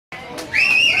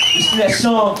That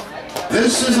song.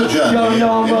 This is a journey. Y'all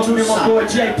know I'm rocking with my boy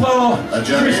J.Paul. A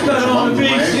journey Cutta on the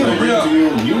beats.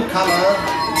 new color.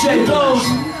 J.Paul's,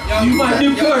 you my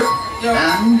new Kurt.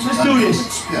 And let's do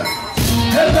this.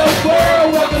 Hello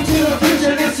world, welcome to the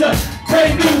future. It's a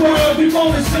brand new world. We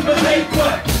won't assimilate,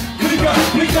 but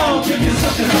we gon' give you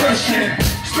something fresh and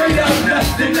straight up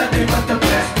nothing but the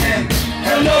best. And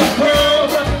hello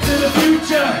world, welcome to the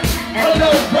future.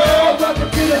 Hello world, welcome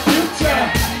to the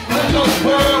future. Hello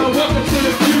world, welcome to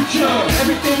the future.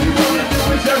 Everything we wanna do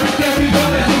is everything we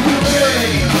wanna do.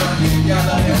 Y'all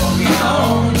know that what we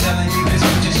own. Telling you this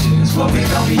future shit is what we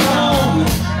gon' be on.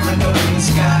 Look up in the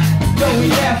sky, yo, we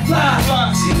that fly.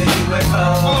 See the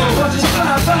UFO, or just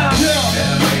fly by.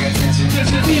 Better pay attention.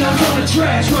 Feet up on the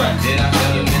trash, right? Did I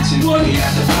fail to mention? We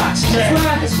have the box track.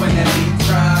 That's when that beat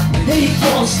drop. The heat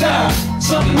won't stop.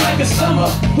 Something like a summer.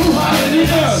 Who hotter than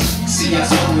us? See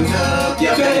us on up. You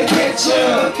better catch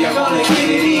up. You're gonna get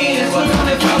it in. We're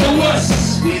gonna follow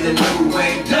us. We the new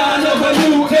wave. Dawn of a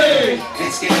new age.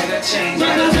 Ain't scared of change.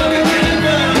 Ain't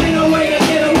no way to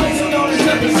get away. So don't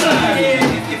step aside.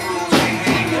 If you fools ain't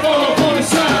hanging all up on the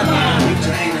sideline, you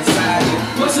drain inside you.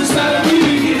 What's inside of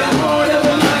me? The heart of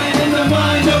a lion and the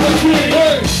mind of a king.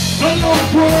 Hello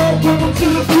world, welcome to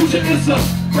the future. It's a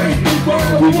brand new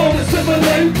world. We won't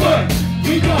assimilate, but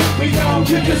we gon'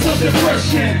 give you something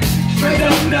fresh and straight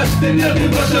up nothing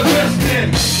but the best. And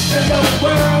hello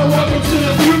world, welcome to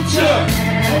the future.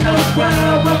 Hello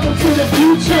world, welcome to the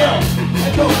future.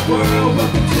 Hello world,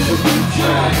 welcome to the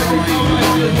future. Everything we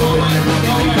gonna do,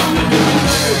 everything we gonna do.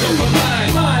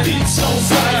 Beats on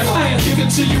fire, give it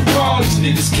to you raw. These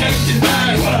niggas can't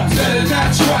deny it. Better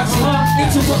not try to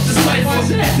interrupt the cypher.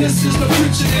 This is the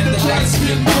future and the lights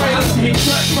getting brighter.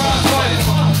 Track my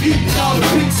life, eating all the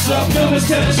pizza. Numbers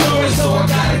tell the story, so I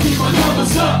gotta keep my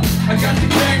numbers up. I got the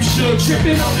game shook,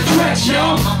 tripping on the track,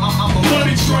 y'all. I'm a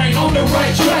money train on the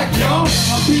right track, y'all.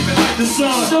 I'm beaming like the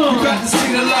sun, you got to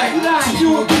see the light. So you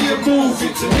will be a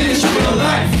movie to me, it's real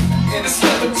life. And it's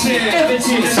 11-10,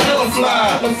 it's hella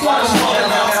fly. The fly's falling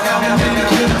out, I'm in a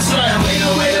good time. Ain't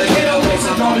no way to get away,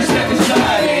 so don't step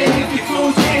inside. If you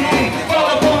fools can't hang,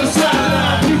 fall up on the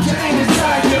sideline. Future ain't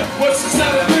inside you, what's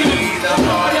inside of me? The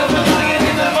heart of a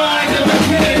lion and the mind of a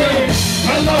king.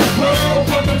 Hello world,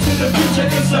 welcome to the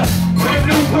future. It's a brand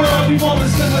new world, we won't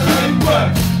assimilate,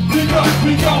 but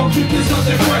we gon' keep this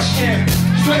something fresh and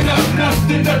straight up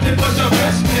nothing but the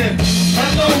best.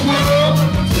 Hello world,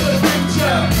 welcome to the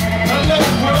future. Hello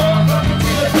world, welcome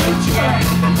to the future.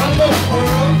 Hello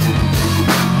world.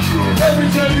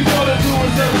 Everything we gonna do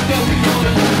is everything we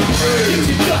gonna do. Get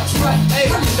your guts right, hey,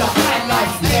 the high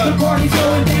life. The party's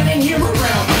going down in here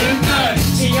around midnight.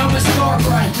 See, I'm a star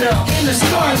bright, in the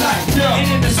starlight, and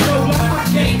in the slow light, my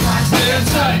game lights stand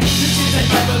tight. This is an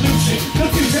evolution, the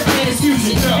future and its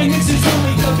fusion, and this is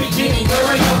only the beginning. There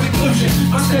ain't no conclusion.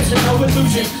 I'm stepping no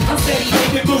illusion. I'm steady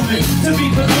making movement. To be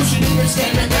pollution in your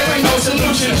statement, there ain't no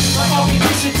solution. I'll be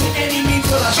pushing to any means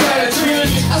till I try to dream.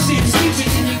 I see the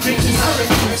speeches in your pictures, I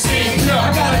refuse to see.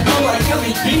 I gotta go like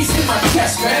Kelly beast in my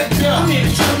chest, man. I'm here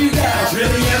to show you that I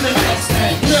really am the next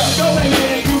man. Go ahead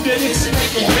and group to this and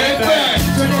make it head bang.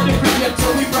 Turn on the bring up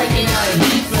till we breaking out of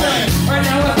heat flame. Right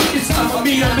now I think it's time for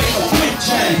me to make a quick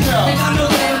change. And I know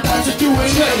that I'm about to do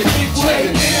it in a big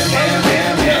way.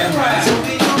 Damn, right.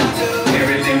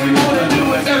 Everything we wanna do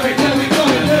is everything we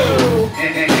gonna do.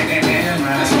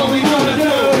 That's what we gonna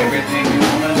do. Everything we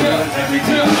wanna do is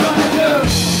everything we gonna do.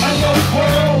 Hello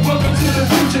world, welcome to the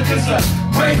future. It's a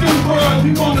brand new world.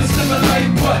 We won't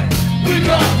assimilate, but we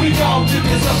gon' give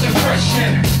you something fresh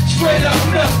and straight up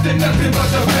nothing but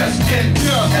the best.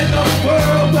 Hello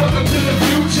world, welcome to the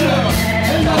future.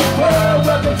 Hello world,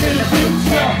 welcome to the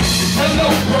future. Hello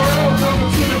world,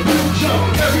 welcome to the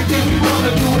future.